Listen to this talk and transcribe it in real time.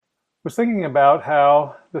Was thinking about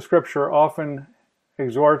how the scripture often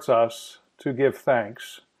exhorts us to give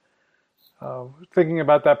thanks. Thinking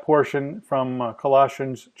about that portion from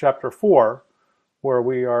Colossians chapter 4, where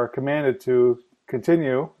we are commanded to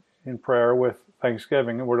continue in prayer with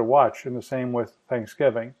thanksgiving, and we're to watch in the same with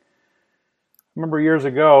thanksgiving. I remember years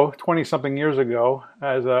ago, 20-something years ago,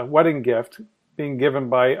 as a wedding gift, being given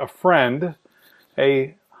by a friend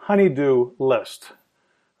a honeydew list.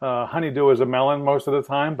 Honeydew is a melon most of the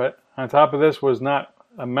time, but on top of this was not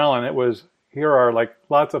a melon. It was, here are like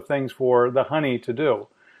lots of things for the honey to do.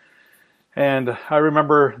 And I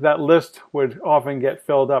remember that list would often get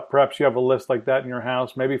filled up. Perhaps you have a list like that in your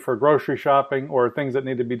house, maybe for grocery shopping or things that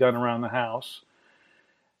need to be done around the house.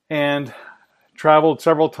 And traveled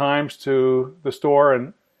several times to the store,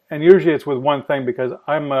 and usually it's with one thing because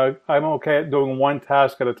I'm okay at doing one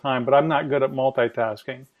task at a time, but I'm not good at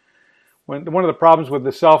multitasking. One of the problems with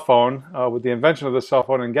the cell phone, with the invention of the cell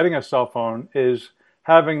phone and getting a cell phone, is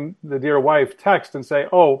having the dear wife text and say,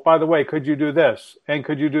 oh, by the way, could you do this? And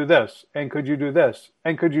could you do this? And could you do this?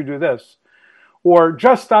 And could you do this? Or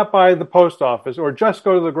just stop by the post office, or just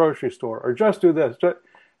go to the grocery store, or just do this.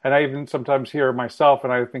 And I even sometimes hear myself,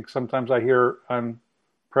 and I think sometimes I hear on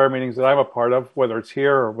prayer meetings that I'm a part of, whether it's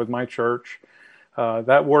here or with my church,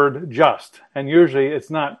 that word just. And usually it's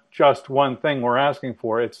not just one thing we're asking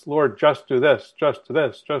for. It's, Lord, just do this, just do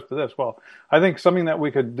this, just do this. Well, I think something that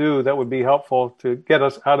we could do that would be helpful to get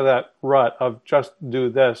us out of that rut of just do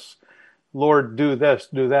this, Lord, do this,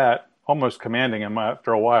 do that, almost commanding him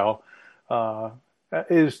after a while,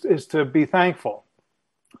 is to be thankful.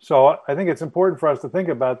 So I think it's important for us to think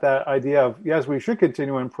about that idea of, yes, we should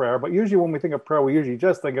continue in prayer, but usually when we think of prayer, we usually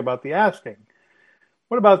just think about the asking.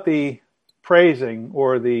 What about the praising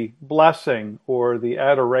or the blessing or the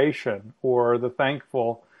adoration or the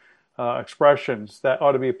thankful expressions that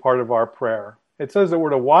ought to be a part of our prayer? It says that we're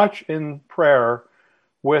to watch in prayer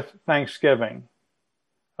with thanksgiving.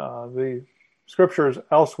 The scriptures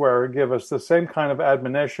elsewhere give us the same kind of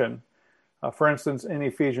admonition. For instance, in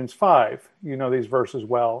Ephesians 5, you know these verses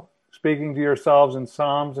well. Speaking to yourselves in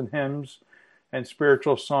psalms and hymns and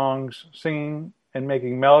spiritual songs, singing and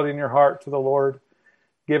making melody in your heart to the Lord,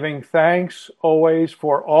 giving thanks always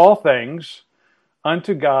for all things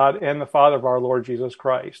unto God and the Father of our Lord Jesus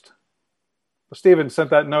Christ. Stephen sent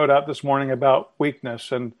that note out this morning about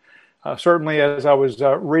weakness, and certainly as I was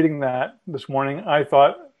reading that this morning, I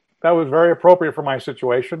thought that was very appropriate for my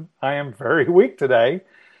situation. I am very weak today,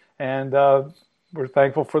 and we're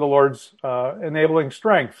thankful for the Lord's enabling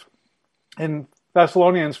strength. In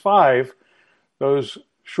Thessalonians 5, those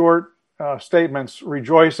short statements,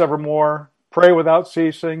 rejoice evermore, pray without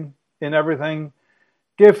ceasing, in everything,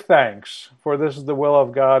 give thanks, for this is the will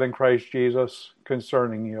of God in Christ Jesus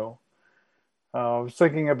concerning you. I was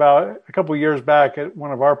thinking about a couple years back at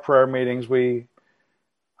one of our prayer meetings,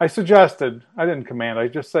 I suggested, I didn't command, I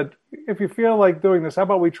just said, if you feel like doing this, how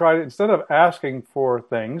about we try to, instead of asking for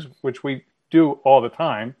things, which we do all the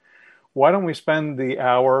time, why don't we spend the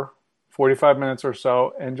hour, 45 minutes or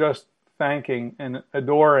so, and just thanking and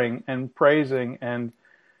adoring and praising and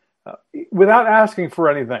without asking for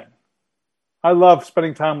anything. I love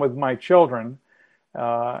spending time with my children,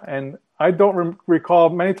 and I don't recall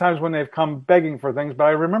many times when they've come begging for things, but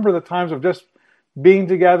I remember the times of just being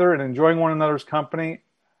together and enjoying one another's company.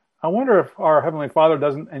 I wonder if our Heavenly Father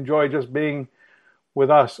doesn't enjoy just being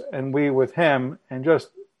with us and we with Him and just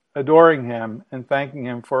adoring Him and thanking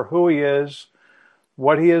Him for who He is,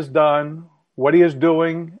 what He has done, what He is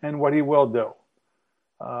doing, and what He will do.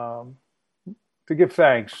 To give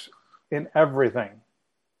thanks in everything.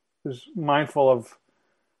 I was mindful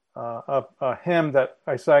of a hymn that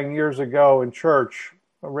I sang years ago in church,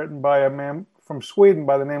 written by a man from Sweden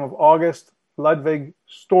by the name of August Ludwig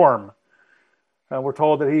Storm. We're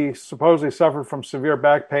told that he supposedly suffered from severe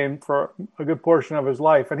back pain for a good portion of his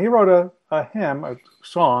life. And he wrote a hymn, a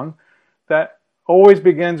song, that always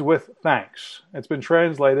begins with thanks. It's been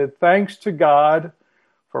translated, thanks to God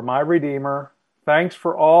for my Redeemer, thanks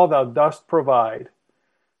for all thou dost provide.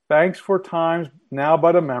 Thanks for times now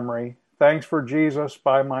but a memory, thanks for Jesus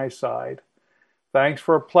by my side. Thanks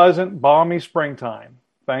for a pleasant, balmy springtime,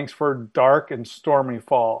 thanks for dark and stormy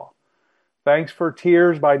fall. Thanks for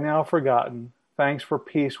tears by now forgotten, thanks for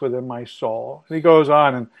peace within my soul. And he goes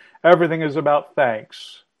on, and everything is about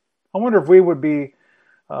thanks. I wonder if we would be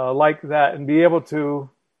like that and be able to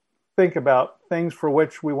think about things for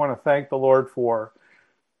which we want to thank the Lord for.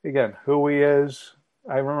 Again, who He is.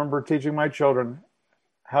 I remember teaching my children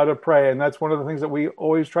how to pray, and that's one of the things that we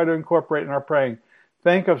always try to incorporate in our praying.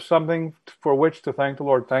 Think of something for which to thank the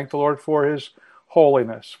Lord. Thank the Lord for His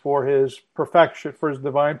holiness, for His perfection, for His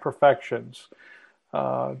divine perfections.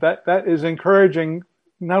 That is encouraging,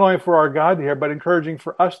 not only for our God to hear, but encouraging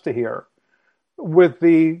for us to hear. With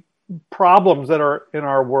the problems that are in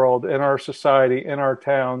our world, in our society, in our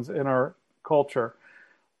towns, in our culture,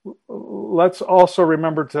 let's also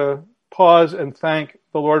remember to pause and thank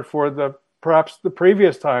the Lord for perhaps the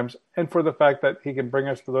previous times, and for the fact that he can bring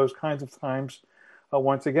us to those kinds of times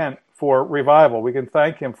once again for revival. We can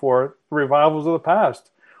thank him for the revivals of the past.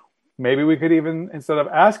 Maybe we could even, instead of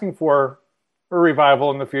asking for a revival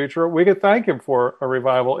in the future, we could thank him for a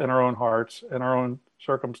revival in our own hearts, in our own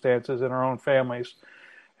circumstances, in our own families,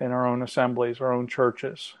 in our own assemblies, our own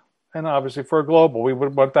churches. And obviously for global, we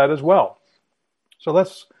would want that as well. So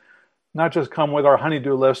let's not just come with our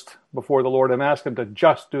honey-do list before the Lord and ask him to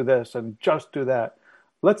just do this and just do that.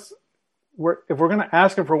 If we're going to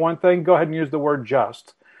ask him for one thing, go ahead and use the word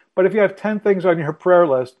just. But if you have 10 things on your prayer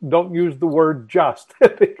list, don't use the word just,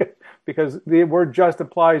 because the word just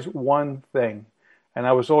implies one thing. And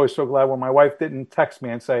I was always so glad when my wife didn't text me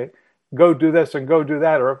and say, go do this and go do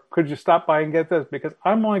that, or could you stop by and get this? Because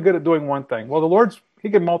I'm only good at doing one thing. Well, the Lord's, he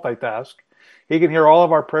can multitask. He can hear all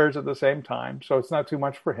of our prayers at the same time, so it's not too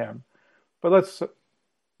much for him. But let's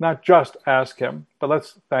not just ask him, but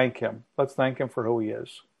let's thank him. Let's thank him for who he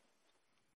is.